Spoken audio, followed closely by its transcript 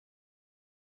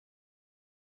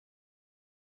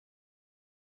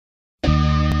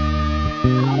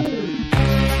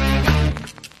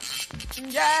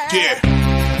Yeah.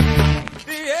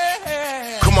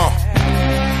 Come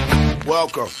on.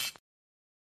 Welcome.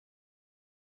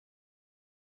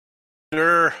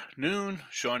 Noon,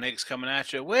 Sean Higgs coming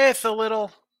at you with a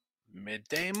little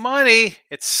midday money.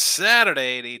 It's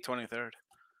Saturday, the 23rd.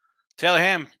 Taylor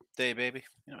Ham Day, baby.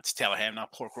 You know, it's Taylor Ham,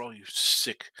 not pork roll, you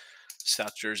sick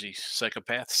South Jersey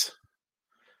psychopaths.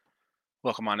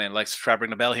 Welcome on in. Like, subscribe,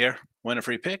 ring the bell here. Winner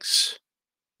free picks.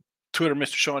 Twitter,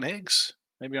 Mr. Sean Higgs.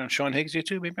 Maybe on Sean Higgs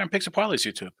YouTube. Maybe on Picks and Parlays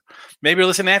YouTube. Maybe you're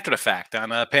listening after the fact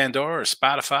on Pandora or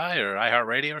Spotify or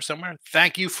iHeartRadio or somewhere.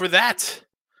 Thank you for that.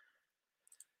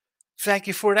 Thank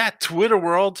you for that, Twitter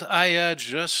world. I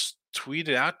just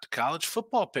tweeted out the college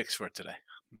football picks for today.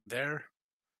 They're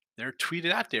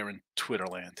tweeted out there in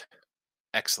Twitterland,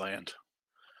 Xland,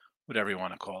 whatever you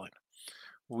want to call it.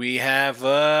 We have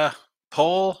a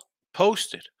poll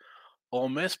posted. Ole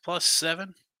Miss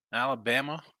 +7,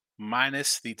 Alabama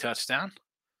minus the touchdown.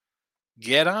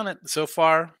 Get on it. So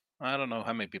far, I don't know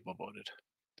how many people voted.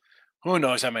 Who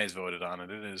knows how many's voted on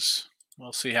it?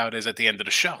 We'll see how it is at the end of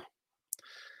the show.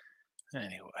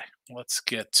 Anyway, let's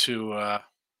get to why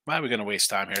are we going to waste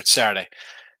time here? It's Saturday.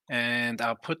 And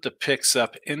I'll put the picks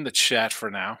up in the chat for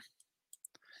now.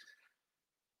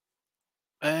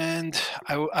 And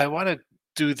I want to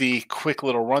do the quick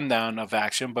little rundown of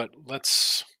action, but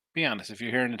let's be honest. If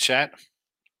you're here in the chat,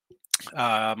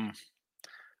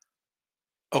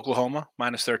 Oklahoma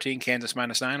 -13, Kansas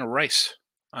 -9, or Rice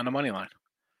on the money line.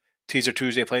 Teaser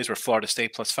Tuesday plays were Florida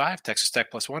State +5, Texas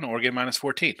Tech +1, Oregon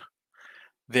 -14.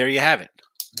 There you have it.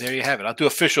 There you have it. I'll do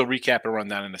official recap and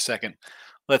rundown in a second.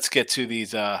 Let's get to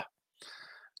these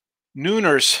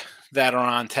nooners that are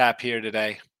on tap here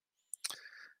today.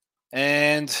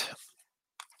 And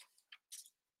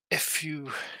if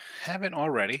you haven't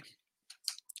already,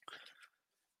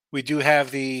 we do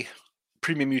have the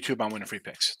premium YouTube on Winning Free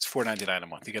Picks. It's $4.99 a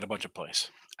month. You get a bunch of plays.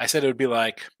 I said it would be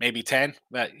like maybe 10,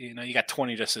 but you got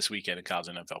 20 just this weekend in college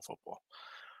and NFL football.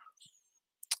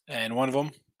 And one of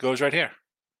them goes right here.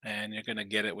 And you're going to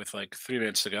get it with like 3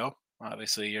 minutes to go.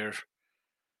 Obviously, you're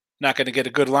not going to get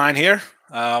a good line here.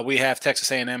 We have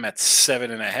Texas A&M at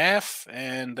 7.5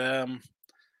 and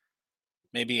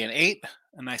maybe an 8.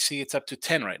 And I see it's up to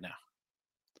 10 right now.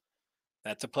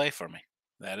 That's a play for me.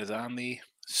 That is on the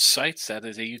sites. That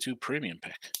is a YouTube premium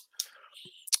pick.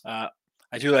 I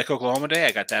do like Oklahoma Day.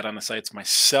 I got that on the sites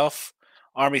myself.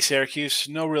 Army Syracuse,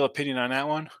 no real opinion on that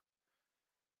one.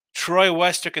 Troy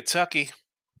Western Kentucky.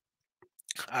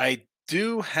 I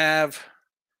do have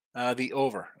the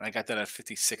over. I got that at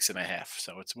 56.5,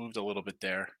 so it's moved a little bit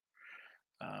there.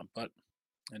 But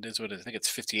it is what it is. I think it's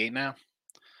 58 now.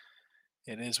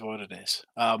 It is what it is.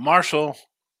 Marshall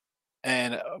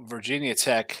and Virginia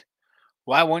Tech.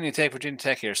 Why wouldn't you take Virginia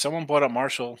Tech here? Someone brought up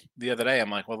Marshall the other day.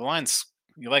 I'm like, well, the line's,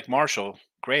 you like Marshall,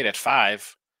 great at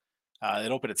 5.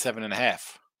 It opened at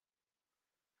 7.5.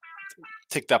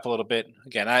 Ticked up a little bit.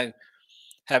 Again, I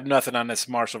have nothing on this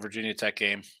Marshall Virginia Tech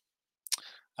game.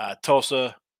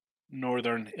 Tulsa,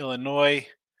 Northern Illinois.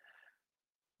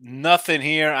 Nothing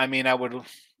here. I mean, I would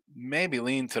maybe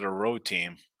lean to the road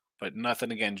team, but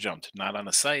nothing again jumped. Not on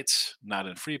the sites, not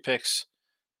in free picks,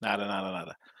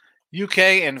 nada.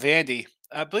 UK and Vandy.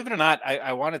 Believe it or not,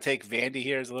 I want to take Vandy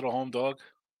here as a little home dog.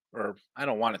 Or I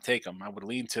don't want to take them. I would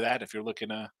lean to that if you're looking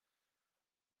to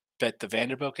bet the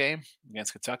Vanderbilt game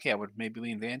against Kentucky. I would maybe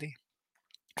lean Vandy.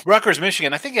 Rutgers,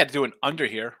 Michigan. I think you had to do an under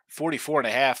here,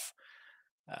 44.5.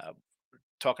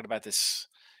 Talking about this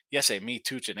yesterday, me,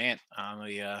 Tooch, and Ant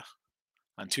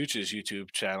on Tooch's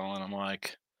YouTube channel, and I'm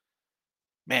like,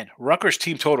 man, Rutgers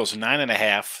team total is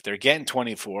 9.5. They're getting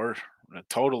 24. The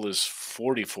total is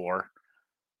 44.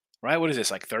 Right? What is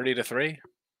this, like 30-3?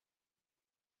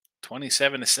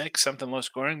 27-6, something low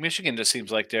scoring. Michigan just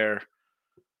seems like they're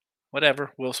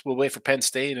whatever. We'll wait for Penn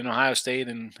State and Ohio State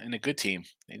and a good team.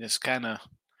 They just kind of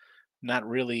not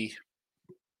really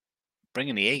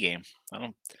bringing the A game.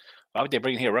 Why would they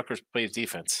bring it here? Rutgers plays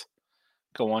defense.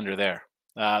 Go under there.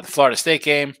 The Florida State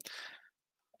game.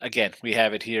 Again, we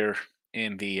have it here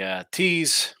in the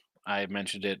tees. I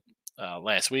mentioned it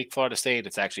last week. Florida State.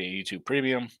 It's actually a YouTube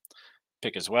premium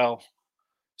pick as well.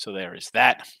 So there is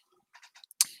that.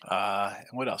 And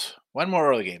what else? One more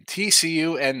early game.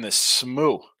 TCU and the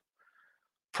SMU.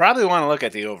 Probably want to look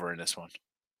at the over in this one.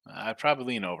 I'd probably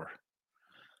lean over.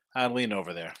 I'd lean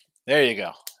over there. There you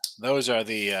go. Those are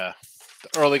the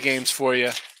early games for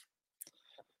you.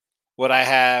 What I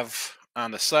have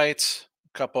on the sites,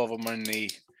 a couple of them are in the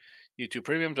YouTube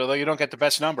premiums, although you don't get the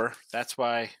best number. That's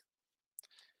why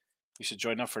you should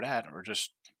join up for that. Or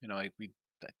just, we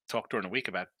talked during the week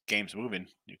about games moving.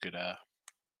 You could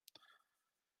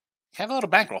Have a little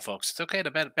bankroll, folks. It's okay to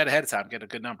bet ahead of time, get a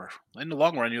good number. In the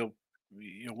long run, you'll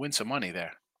win some money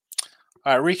there.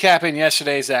 All right, recapping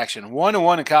yesterday's action.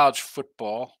 1-1 in college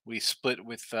football. We split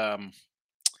with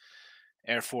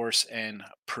Air Force and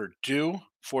Purdue.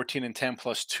 14-10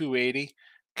 plus 280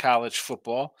 college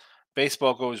football.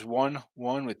 Baseball goes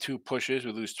 1-1 with two pushes.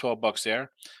 We lose $12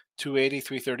 there. 280,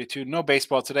 332. No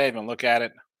baseball today. Even look at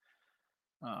it.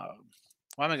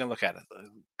 Why am I going to look at it?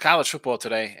 College football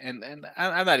today, and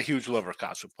I'm not a huge lover of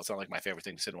college football. It's not like my favorite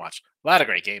thing to sit and watch. A lot of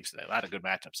great games today. A lot of good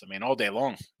matchups. I mean, all day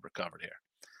long we're covered here.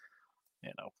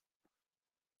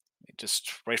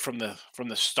 Just right from the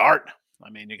start. I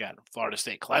mean, you got Florida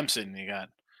State, Clemson. You got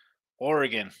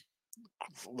Oregon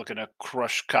looking to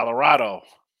crush Colorado.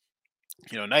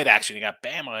 Night action. You got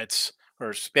Bama.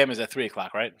 Bama's at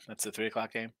 3:00, right? That's the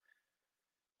 3:00 game.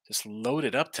 Just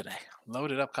loaded up today.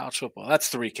 Loaded up college football. That's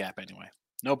the recap anyway.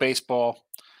 No baseball,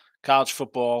 college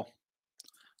football.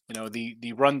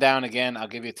 The rundown again. I'll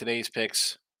give you today's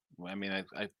picks. I mean,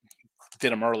 I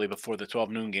did them early before the 12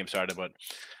 noon game started, but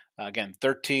again,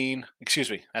 13.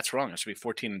 Excuse me, that's wrong. It should be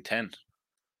 14-10.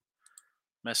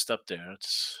 Messed up there.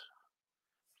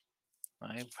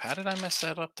 How did I mess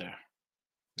that up there?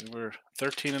 We were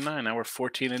 13-9. Now we're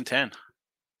 14-10.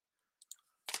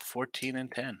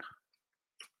 14-10.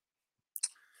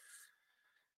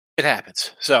 It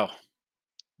happens. So,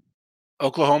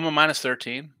 Oklahoma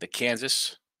 -13. The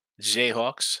Kansas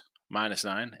Jayhawks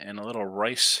 -9, and a little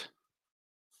Rice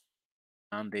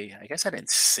on the. I guess I didn't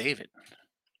save it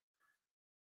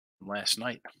last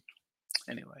night.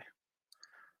 Anyway,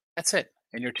 that's it.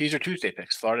 And your teaser Tuesday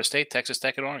picks: Florida State, Texas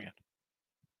Tech, and Oregon.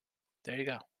 There you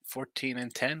go.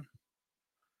 14-10.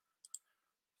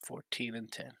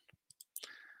 14-10.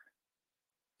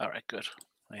 All right, good.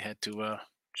 I had to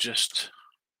just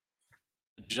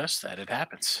adjust that. It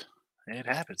happens. It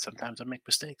happens. Sometimes I make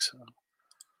mistakes.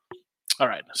 All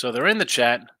right, so they're in the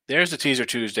chat. There's the teaser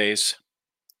Tuesdays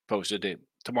posted.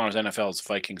 Tomorrow's NFL's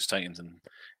Vikings, Titans,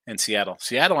 and Seattle.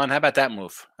 Seattle, on how about that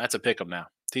move? That's a pick 'em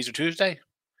now. Teaser Tuesday,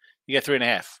 you get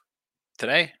 3.5.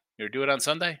 Today, you're do it on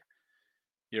Sunday,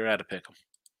 you're out of pick 'em.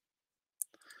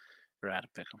 You're out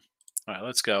of pick 'em. All right,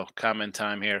 let's go. Comment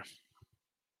time here.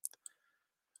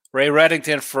 Ray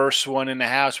Reddington, first one in the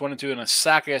house. 1-2 in a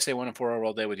soccer yesterday. 1-4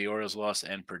 overall day with the Orioles loss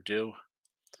and Purdue.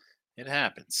 It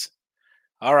happens.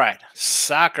 All right,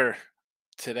 soccer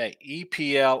today.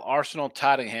 EPL, Arsenal,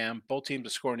 Tottenham. Both teams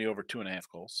are scoring the over 2.5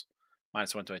 goals.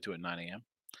 -122 at 9 a.m.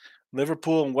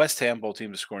 Liverpool and West Ham. Both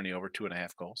teams are scoring the over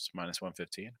 2.5 goals.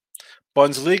 -115.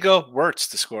 Bundesliga, Wirtz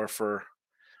to score for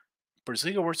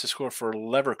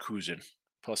Leverkusen.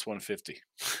 +150.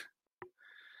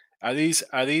 Are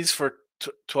these for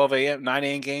 12 a.m., 9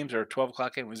 a.m. games or 12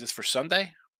 o'clock game? Was this for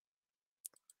Sunday?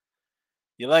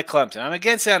 You like Clemson. I'm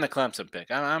against it on the Clemson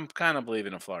pick. I'm kind of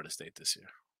believing in Florida State this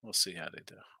year. We'll see how they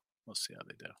do.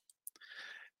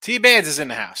 T-Bands is in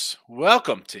the house.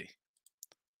 Welcome, T.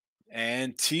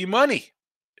 And T-Money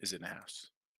is in the house.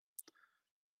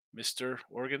 Mr.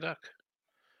 Oregon Duck.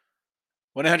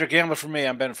 1-800-GAMBLER for me.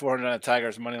 I'm betting 400 on the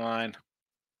Tigers money line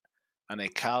on a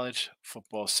college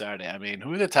football Saturday. I mean,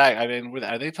 who are the Tigers? I mean,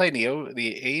 are they playing the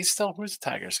A's still? Who's the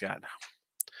Tigers got?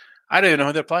 I don't even know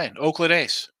who they're playing. Oakland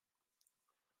A's.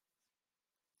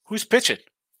 Who's pitching?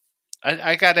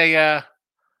 I got a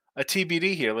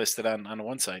TBD here listed on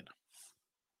one site.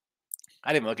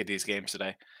 I didn't look at these games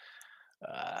today.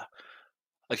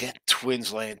 Again,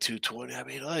 Twins laying 220. I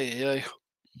mean,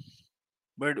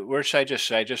 where should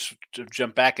I just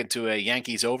jump back into a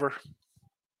Yankees over?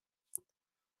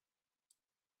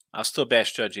 I'll still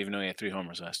bash Judge even though he had 3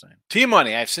 homers last night.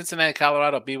 T-Money. I have Cincinnati,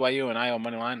 Colorado, BYU, and Iowa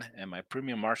money line, and my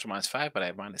premium Marshall -5, but I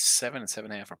have -7 and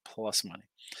 7.5 for plus money.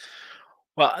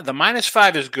 Well, the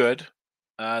 -5 is good.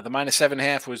 The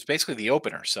 -7.5 was basically the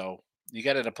opener, so you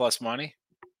got it at plus money.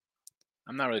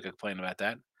 I'm not really complaining about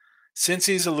that.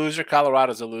 Cincy's a loser.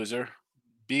 Colorado's a loser.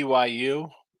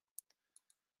 BYU.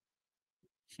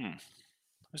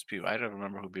 Who's BYU? I don't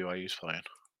remember who BYU's playing.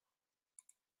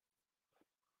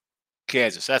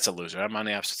 Kansas. That's a loser. I'm on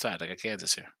the opposite side. I got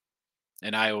Kansas here.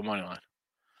 And Iowa money line.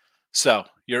 So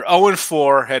you're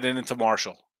 0-4 heading into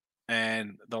Marshall,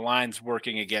 and the line's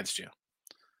working against you.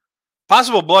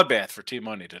 Possible bloodbath for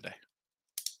T-Money today.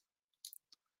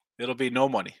 It'll be no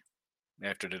money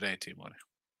after today, T-Money.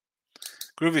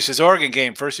 Groovy says, Oregon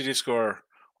game. First you do score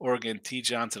Oregon, T.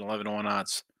 Johnson, 11-1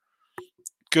 odds.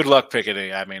 Good luck picking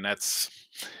it. I mean,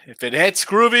 if it hits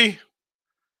Groovy,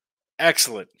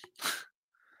 excellent.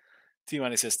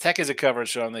 T-Money says, Tech is a coverage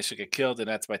show and they should get killed, and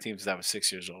that's my team since I was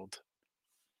 6 years old.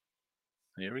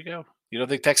 Here we go. You don't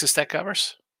think Texas Tech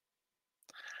covers?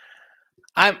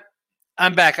 I'm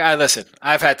I'm back. Listen,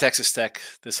 I've had Texas Tech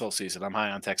this whole season. I'm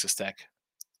high on Texas Tech.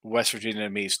 West Virginia to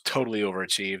me is totally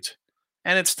overachieved.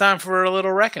 And it's time for a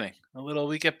little reckoning.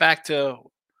 We get back to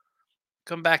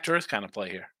come back to earth kind of play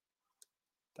here.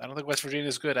 I don't think West Virginia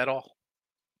is good at all.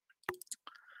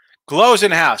 Glow's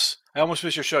in the house. I almost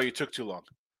missed your show. You took too long.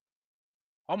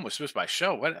 Almost missed my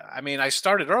show. What? I mean, I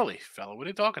started early, fella. What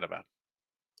are you talking about?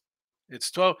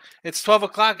 It's 12. It's 12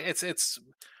 o'clock. It's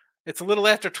a little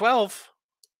after 12.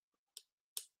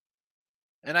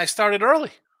 And I started early.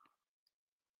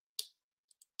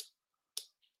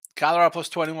 Colorado plus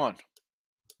 21.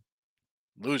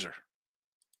 Loser.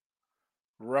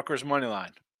 Rutgers money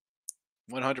line.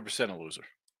 100% a loser.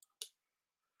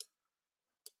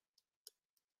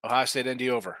 Ohio State ND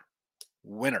over.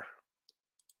 Winner.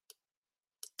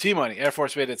 T-Money. Air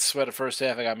Force made it sweat the first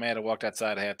half. I got mad and walked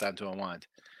outside at halftime to unwind.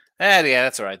 Yeah,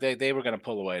 that's all right. They were going to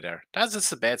pull away there. That's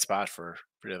just a bad spot for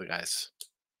the other guys.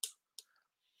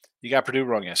 You got Purdue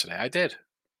wrong yesterday. I did.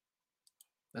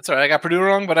 That's all right. I got Purdue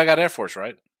wrong, but I got Air Force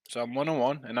right. So I'm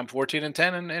 1-1, and I'm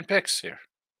 14-10 in picks here.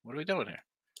 What are we doing here?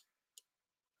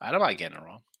 I don't mind getting it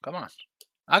wrong. Come on.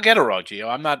 I'll get it wrong, Gio.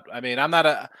 I'm not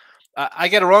I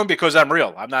get it wrong because I'm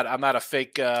real. I'm not a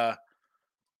fake guy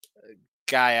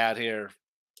out here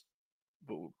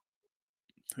who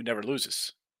never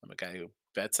loses. I'm a guy who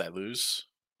bets I lose.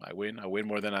 I win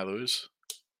more than I lose.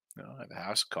 You know, I have a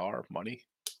house, car, money.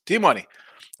 T-Money.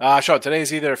 Sean,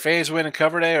 today's either Faves win and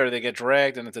cover day or they get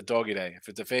dragged and it's a doggy day. If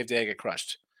it's a fave day, I get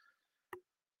crushed.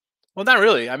 Well, not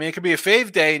really. I mean, it could be a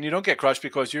fave day and you don't get crushed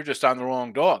because you're just on the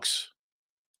wrong dogs.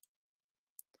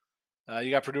 You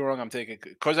got Purdue wrong. I'm taking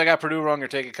because I got Purdue wrong. You're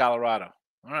taking Colorado.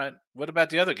 All right. What about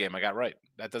the other game I got right?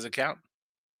 That doesn't count.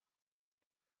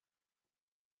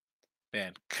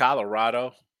 Man,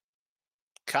 Colorado's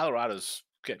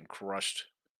getting crushed.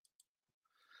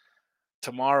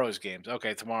 Tomorrow's games.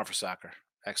 Okay, tomorrow for soccer.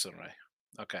 Excellent, Ray.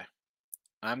 Okay.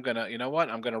 You know what?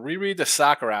 I'm going to reread the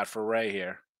soccer out for Ray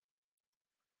here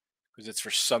because it's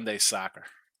for Sunday soccer.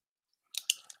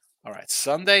 All right,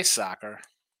 Sunday soccer.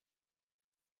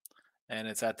 And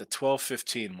it's at the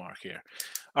 12:15 mark here.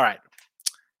 All right.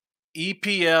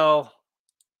 EPL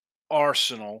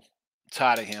Arsenal,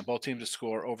 Tottenham. Both teams to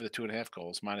score over the 2.5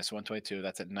 goals, minus 122.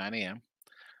 That's at 9 a.m.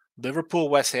 Liverpool,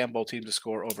 West Ham, both teams to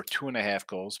score over 2.5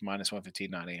 goals, minus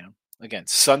 115, 9 a.m. Again,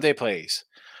 Sunday plays.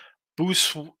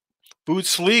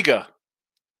 Bundesliga,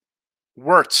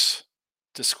 Wirtz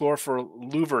to score for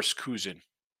Leverkusen.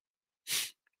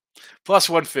 Plus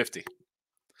 150.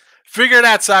 Figure it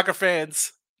out, soccer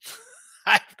fans.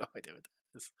 I have no idea what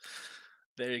that is.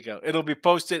 There you go. It'll be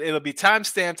posted. It'll be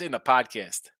time-stamped in the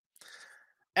podcast.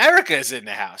 Erica is in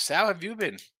the house. How have you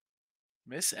been?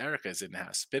 Miss Erica is in the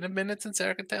house. Been a minute since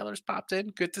Erica Taylor's popped in.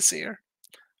 Good to see her.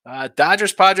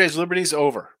 Dodgers, Padres, Liberty's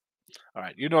over. All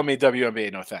right. You know me,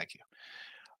 WNBA. No, thank you.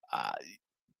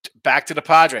 Back to the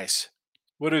Padres.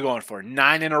 What are we going for?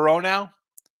 9 in a row now?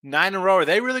 9 in a row. Are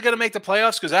they really going to make the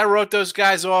playoffs? Because I wrote those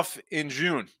guys off in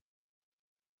June.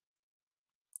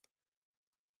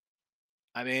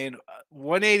 I mean,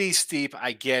 180 steep,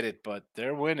 I get it, but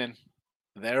they're winning.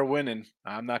 They're winning.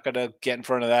 I'm not going to get in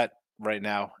front of that right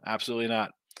now. Absolutely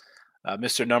not.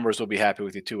 Mr. Numbers will be happy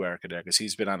with you too, Erica, there, because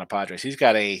he's been on the Padres. He's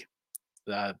got a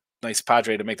nice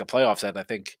Padre to make the playoffs at. I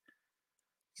think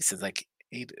he said like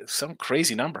some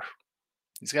crazy number.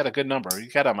 He's got a good number. He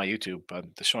got on my YouTube,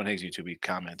 on the Sean Higgs YouTube, he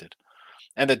commented.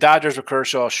 And the Dodgers with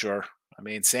Kershaw, sure. I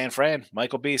mean, San Fran,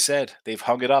 Michael B. said they've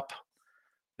hung it up.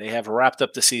 They have wrapped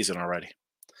up the season already.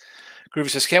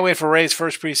 Groovy says, can't wait for Ray's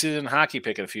first preseason hockey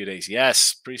pick in a few days.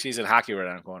 Yes, preseason hockey right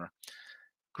around the corner.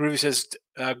 Groovy says,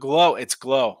 Glow, it's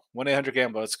Glow.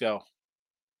 1-800-GAMBLER, let's go.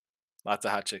 Lots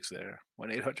of hot chicks there.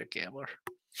 1-800-GAMBLER.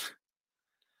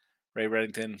 Ray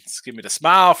Reddington, give me the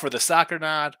smile for the soccer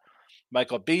nod.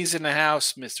 Michael B's in the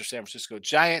house. Mr. San Francisco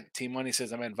Giant. Team Money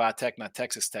says, I'm in Vatech, not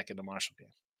Texas Tech in the Marshall game.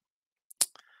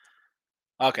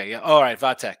 Okay, yeah. All right,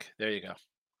 Vatech. There you go.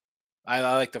 I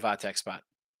like the Vatech spot.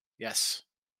 Yes.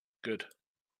 Good.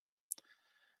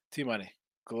 T-Money.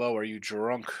 Glow, are you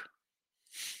drunk?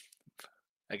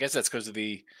 I guess that's because of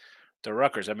the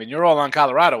Rutgers. I mean, you're all on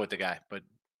Colorado with the guy, but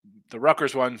the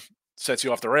Rutgers one sets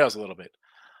you off the rails a little bit.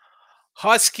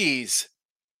 Huskies.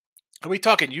 Are we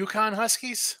talking UConn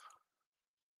Huskies?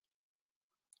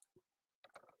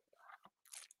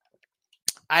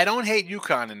 I don't hate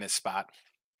UConn in this spot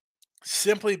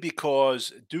simply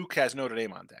because Duke has Notre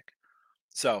Dame on deck.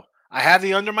 So I have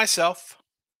the under myself.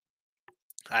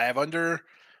 I have under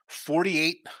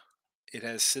 48. It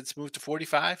has since moved to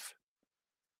 45.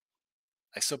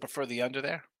 I still prefer the under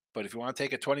there. But if you want to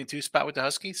take a 22 spot with the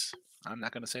Huskies, I'm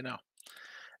not going to say no.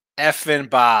 F and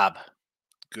Bob.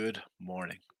 Good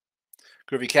morning.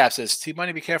 Groovy Cap says,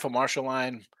 T-Money, be careful. Marshall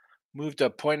line moved a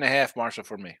 1.5 Marshall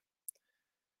for me.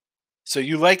 So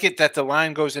you like it that the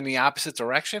line goes in the opposite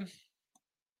direction?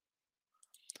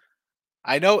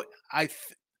 I know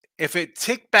if it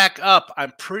ticked back up,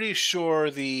 I'm pretty sure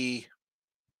I'm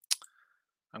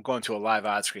going to a live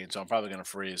odds screen, so I'm probably going to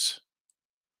freeze.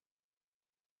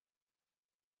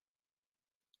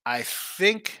 I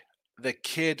think the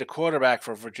quarterback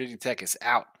for Virginia Tech, is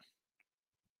out.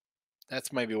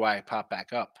 That's maybe why it popped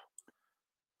back up.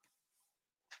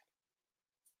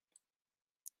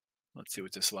 Let's see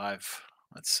what this live.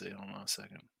 Let's see. Hold on a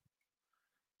second.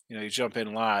 You jump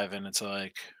in live and it's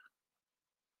like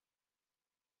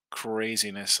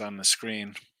craziness on the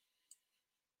screen.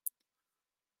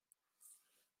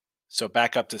 So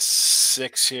back up to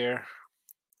 6 here.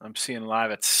 I'm seeing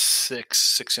live at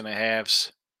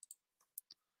 6.5s.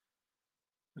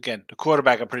 Again, the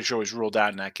quarterback, I'm pretty sure, was ruled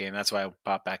out in that game. That's why I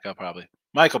popped back up probably.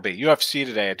 Michael B, UFC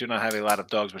today. I do not have a lot of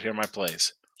dogs, but here are my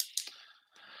plays.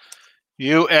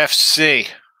 UFC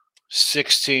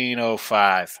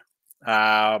 1605.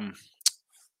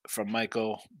 From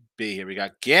Michael B. Here we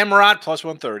got Gamrot plus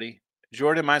 130.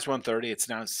 Jordan minus 130. It's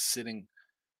now sitting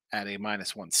at a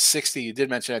minus 160. You did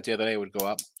mention that the other day it would go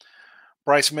up.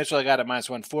 Bryce Mitchell, I got at minus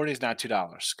 140. Is now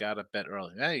 $2. Got a bet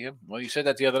early. Yeah. Well, you said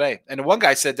that the other day. And the one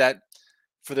guy said that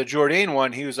for the Jourdain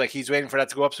one, he was like, he's waiting for that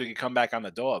to go up so he could come back on the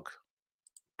dog.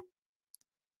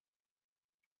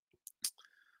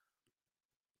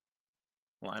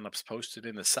 Lineups posted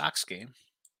in the Sox game.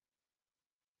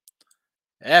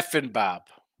 Effing Bob.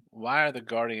 Why are the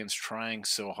Guardians trying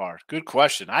so hard? Good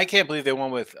question. I can't believe they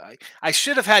won with. I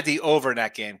should have had the over in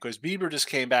that game because Bieber just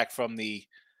came back from the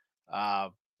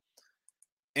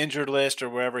injured list or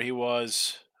wherever he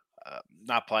was,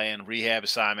 not playing, rehab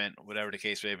assignment, whatever the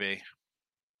case may be.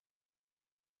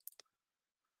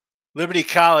 Liberty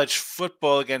College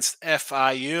football against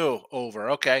FIU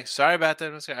over. Okay, sorry about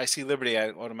that. I see Liberty,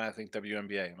 I automatically think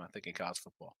WNBA. I'm not thinking college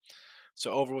football.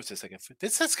 So over, what's this?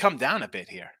 This has come down a bit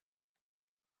here.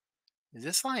 Is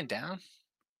this line down?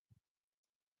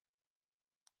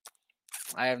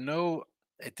 I have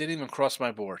it didn't even cross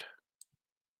my board.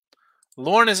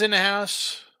 Lauren is in the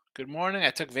house. Good morning.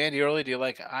 I took Vandy early. Do you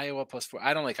like Iowa plus 4?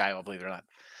 I don't like Iowa, believe it or not.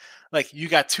 Like, you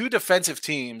got two defensive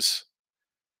teams,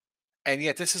 and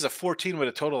yet this is a 14 with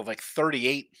a total of like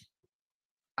 38.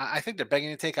 I think they're begging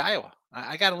to take Iowa.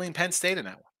 I got to lean Penn State in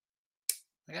that one.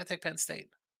 I got to take Penn State.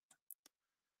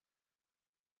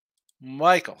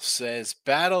 Michael says,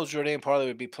 Battle Jourdain parlay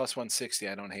would be plus 160.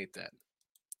 I don't hate that.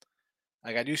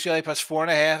 I got UCLA plus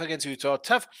 4.5 against Utah.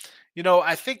 Tough.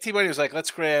 I think T-Money was like, let's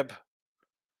grab.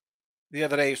 The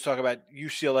other day he was talking about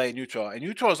UCLA and Utah. And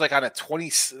Utah is like on a 20. I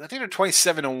think they're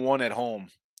 27-1 at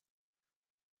home.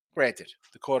 Granted,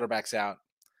 the quarterback's out.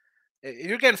 If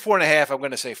you're getting 4.5, I'm going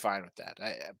to say fine with that.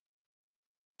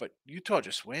 But Utah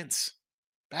just wins.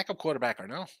 Backup quarterback or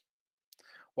no.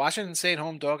 Washington State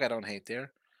home dog, I don't hate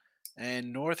there.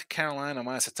 And North Carolina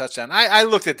minus a touchdown. I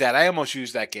looked at that. I almost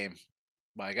used that game.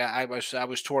 Like I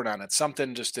was torn on it.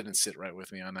 Something just didn't sit right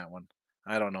with me on that one.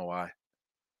 I don't know why.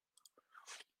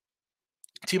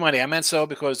 T-Money, I meant so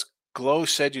because Glow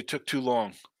said you took too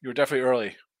long. You were definitely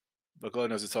early. But Glow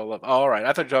knows it's all up. Oh, all right.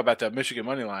 I thought you were talking about the Michigan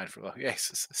money line for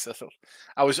yes.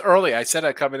 I was early. I said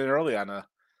I'd come in early on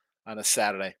a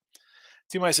Saturday.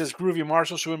 T-Money says Groovy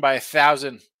Marshall should win by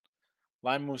 1,000.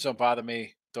 Line moves don't bother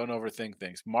me. Don't overthink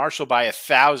things. Marshall by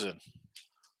 1,000.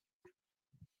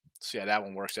 See how that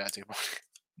one works out.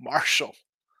 Marshall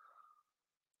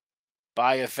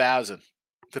by 1,000.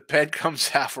 The pen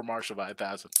comes out for Marshall by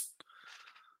 1,000.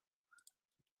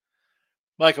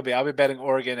 Michael B, I'll be betting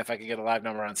Oregon if I can get a live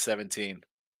number on 17.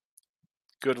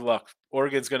 Good luck.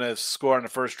 Oregon's going to score on the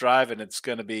first drive, and it's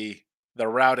going to be the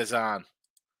route is on.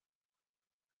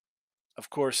 Of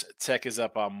course, Tech is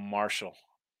up on Marshall.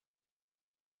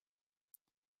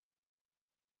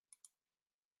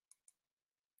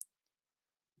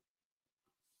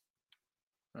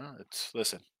 Well,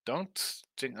 listen. Don't.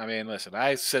 I mean, listen.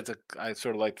 I said I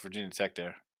sort of liked Virginia Tech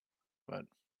there, but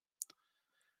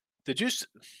did you?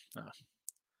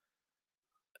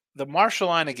 The Marshall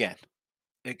line again.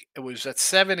 It was at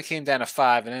 7. It came down to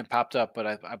 5, and then popped up.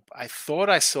 But I thought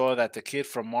I saw that the kid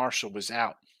from Marshall was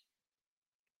out.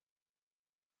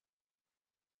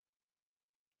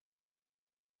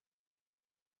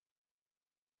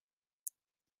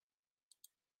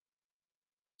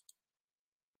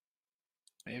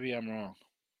 Maybe I'm wrong.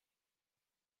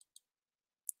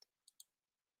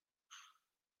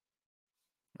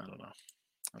 I don't know.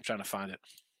 I'm trying to find it.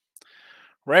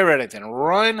 Ray Reddington,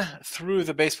 run through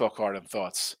the baseball card and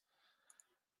thoughts.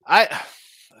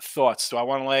 Thoughts. Do I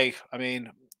want to lay? I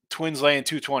mean, Twins laying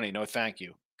 220. No, thank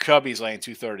you. Cubbies laying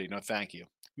 230. No, thank you.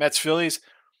 Mets, Phillies.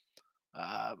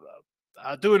 Uh,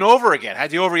 doing over again.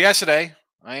 Had the over yesterday.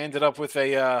 I ended up with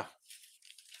a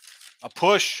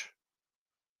push.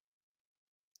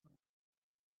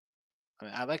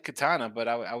 I like Katana, but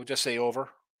I would just say over.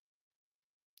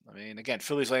 I mean, again,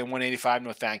 Phillies laying 185.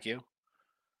 No, thank you.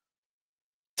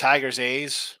 Tigers,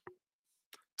 A's.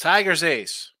 Tigers,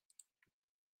 A's.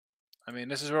 I mean,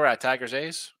 this is where we're at. Tigers,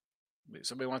 A's.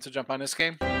 Somebody wants to jump on this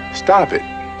game? Stop it.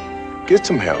 Get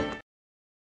some help.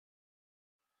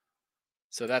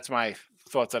 So that's my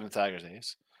thoughts on the Tigers,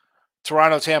 A's.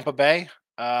 Toronto, Tampa Bay.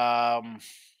 I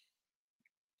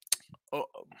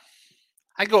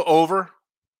go over.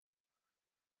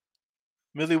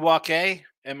 Milwaukee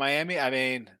and Miami. I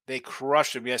mean, they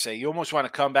crushed them yesterday. You almost want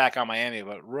to come back on Miami,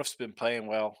 but Roof's been playing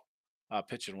well,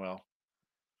 pitching well.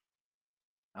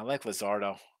 I like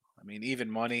Luzardo. I mean, even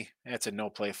money. That's a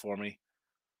no play for me.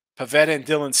 Pavetta and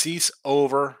Dylan Cease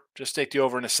over. Just take the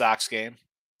over in the Sox game.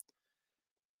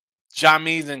 John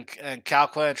Means and Cal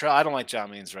Quantrill. I don't like John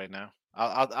Means right now.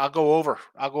 I'll go over.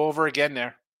 I'll go over again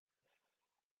there.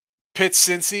 Pitt,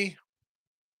 Cincy,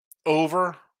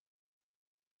 over.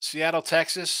 Seattle,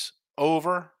 Texas,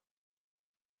 over.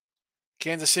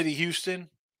 Kansas City, Houston,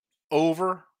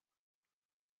 over.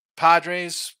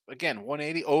 Padres, again,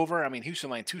 180, over. I mean, Houston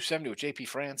laying 270 with JP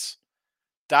France.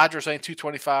 Dodgers laying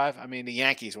 225. I mean, the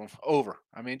Yankees, over.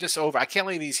 I mean, just over. I can't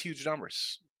lay these huge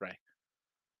numbers, right?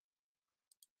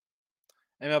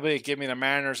 MLB, give me the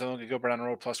Mariners. I'm going to go on the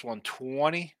road plus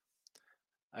 120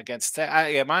 against.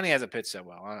 Monty hasn't pitched that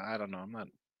well. I don't know.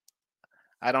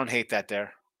 I don't hate that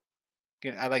there.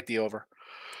 I like the over.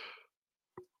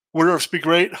 Woodruff's be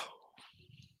great.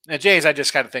 Now, Jays, I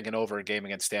just kind of thinking over a game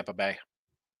against Tampa Bay.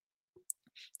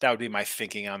 That would be my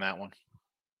thinking on that one.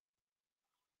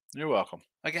 You're welcome.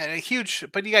 Again, a huge,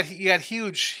 but you got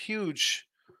huge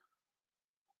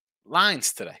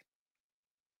lines today.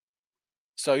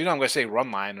 So I'm going to say run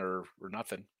line or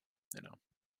nothing.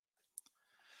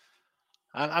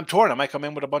 I'm torn. I might come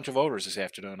in with a bunch of overs this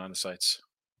afternoon on the sites.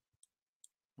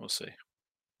 We'll see.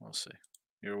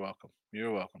 You're welcome.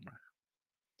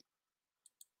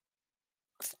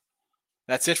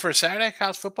 That's it for Saturday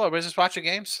college football. Everybody's just watching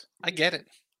games. I get it.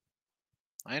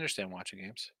 I understand watching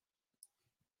games.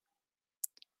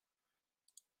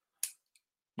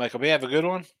 Michael, we have a good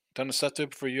one. Done the stuff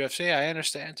for UFC. I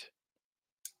understand.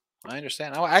 I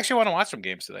actually want to watch some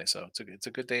games today, so it's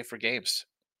a good day for games.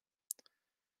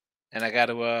 And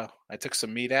I took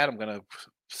some meat out. I'm gonna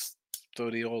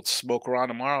throw the old smoker on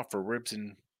tomorrow for ribs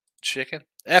and chicken.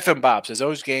 F and Bob says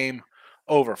those game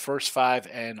over. First 5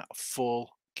 and full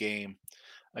game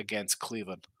against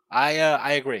Cleveland. I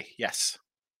agree. Yes.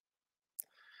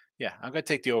 Yeah, I'm gonna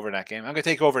take the over in that game. I'm gonna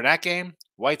take over in that game.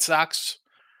 White Sox,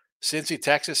 Cincy,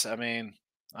 Texas. I mean,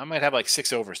 I might have like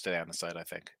 6 overs today on the side. I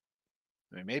think.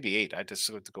 I mean, maybe 8. I just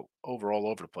have to go over all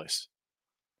over the place.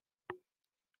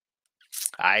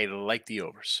 I like the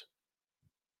overs.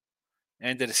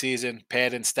 End of the season,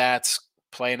 pad and stats,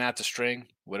 playing out the string,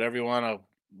 whatever you want to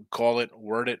call it,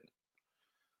 word it.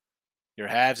 Your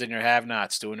haves and your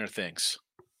have-nots doing their things.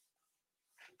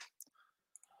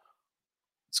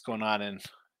 What's going on in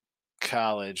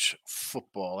college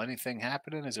football? Anything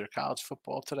happening? Is there college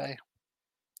football today?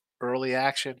 Early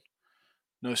action?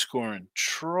 No scoring.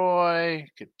 Troy,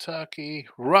 Kentucky.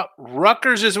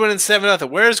 Rutgers is winning 7-0.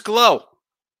 Where's Glow?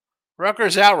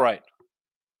 Rutgers outright.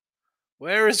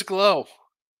 Where is Glow?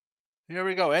 Here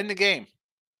we go. End the game.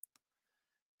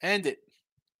 End it.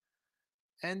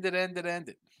 End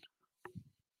it.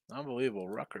 Unbelievable.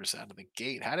 Rutgers out of the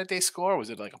gate. How did they score?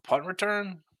 Was it like a punt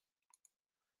return?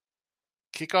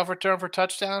 Kickoff return for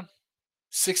touchdown?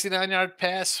 69-yard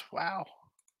pass? Wow.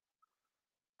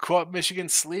 Caught Michigan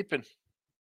sleeping.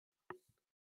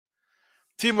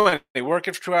 Team Money,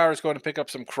 working for 2 hours, going to pick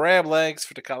up some crab legs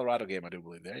for the Colorado game, I do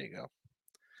believe. There you go.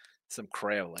 Some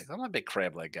crab legs. I'm not a big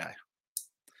crab leg guy.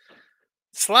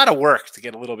 It's a lot of work to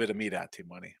get a little bit of meat out, Team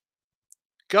Money.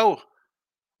 Go.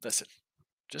 Listen,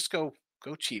 just go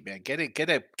cheap, man. Get a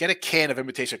can of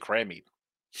imitation crab meat.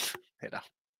 Or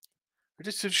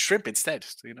just shrimp instead.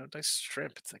 Nice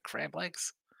shrimp. It's like crab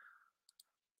legs.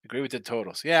 Agree with the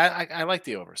totals. Yeah, I like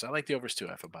the overs. I like the overs too,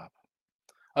 F and Bob.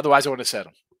 Otherwise, I would have said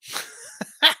them.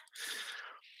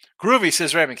 Groovy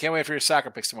says, Raymond, can't wait for your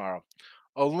soccer picks tomorrow.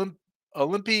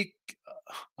 Olympikos,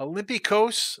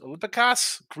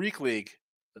 Greek League.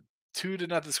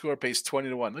 2-0 score, pays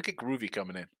 20-1. Look at Groovy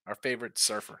coming in. Our favorite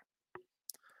surfer.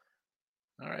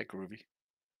 All right, Groovy.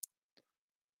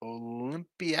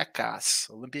 Olympiakos,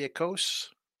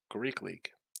 Greek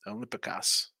League.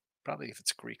 Olympikos. Probably if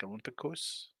it's Greek,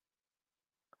 Olympikos.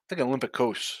 I think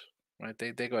Olympikos. right?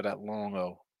 They go that long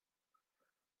O.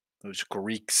 Those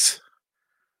Greeks.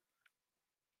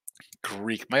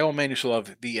 Greek. My old man used to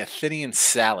love the Athenian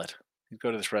salad. He'd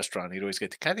go to this restaurant. He'd always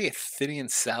get, can I have the Athenian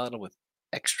salad with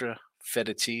extra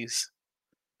feta cheese?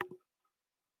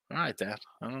 All right, Dad.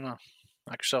 I don't know.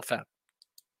 Knock yourself out.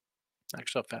 Knock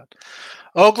yourself out.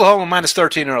 Oklahoma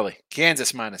 -13 early.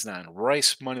 Kansas -9.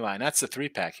 Rice money line. That's the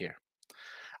 3-pack here.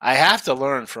 I have to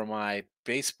learn from my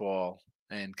baseball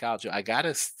and college. I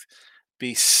gotta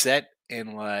be set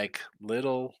in like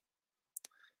little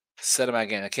set of my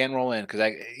game. I can't roll in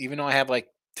because even though I have like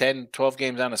 10, 12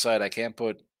 games on the side, I can't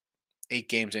put 8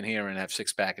 games in here and have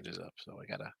 6 packages up. So I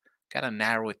gotta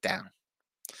narrow it down.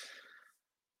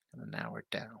 Gotta narrow it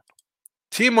down.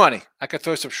 Team money. I could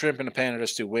throw some shrimp in the pan and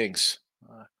just do wings.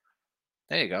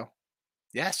 There you go.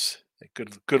 Yes.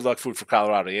 Good luck food for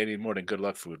Colorado. You need more than good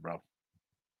luck food, bro.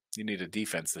 You need a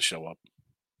defense to show up.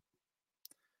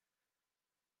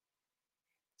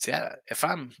 See, if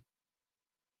I'm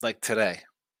like today,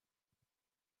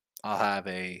 I'll have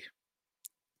a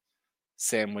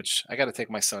sandwich. I got to take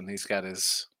my son. He's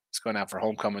going out for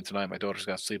homecoming tonight. My daughter's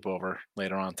got sleepover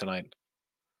later on tonight.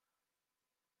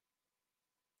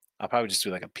 I'll probably just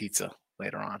do like a pizza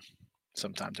later on,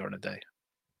 sometime during the day.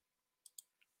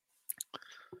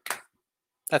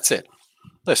 That's it.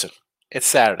 Listen, it's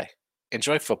Saturday.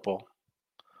 Enjoy football.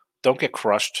 Don't get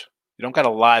crushed. You don't got to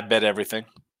live bet everything.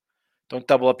 Don't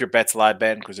double up your bets live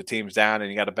betting because the team's down and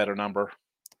you got a better number.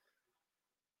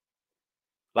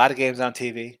 A lot of games on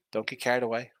TV. Don't get carried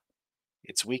away.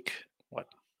 It's week,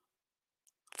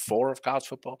 4 of college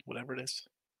football, whatever it is.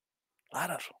 A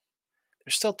lot of them.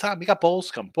 There's still time. We got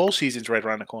bowls coming. Bowl season's right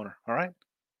around the corner. All right?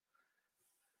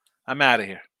 I'm out of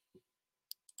here.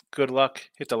 Good luck.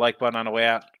 Hit the like button on the way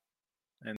out.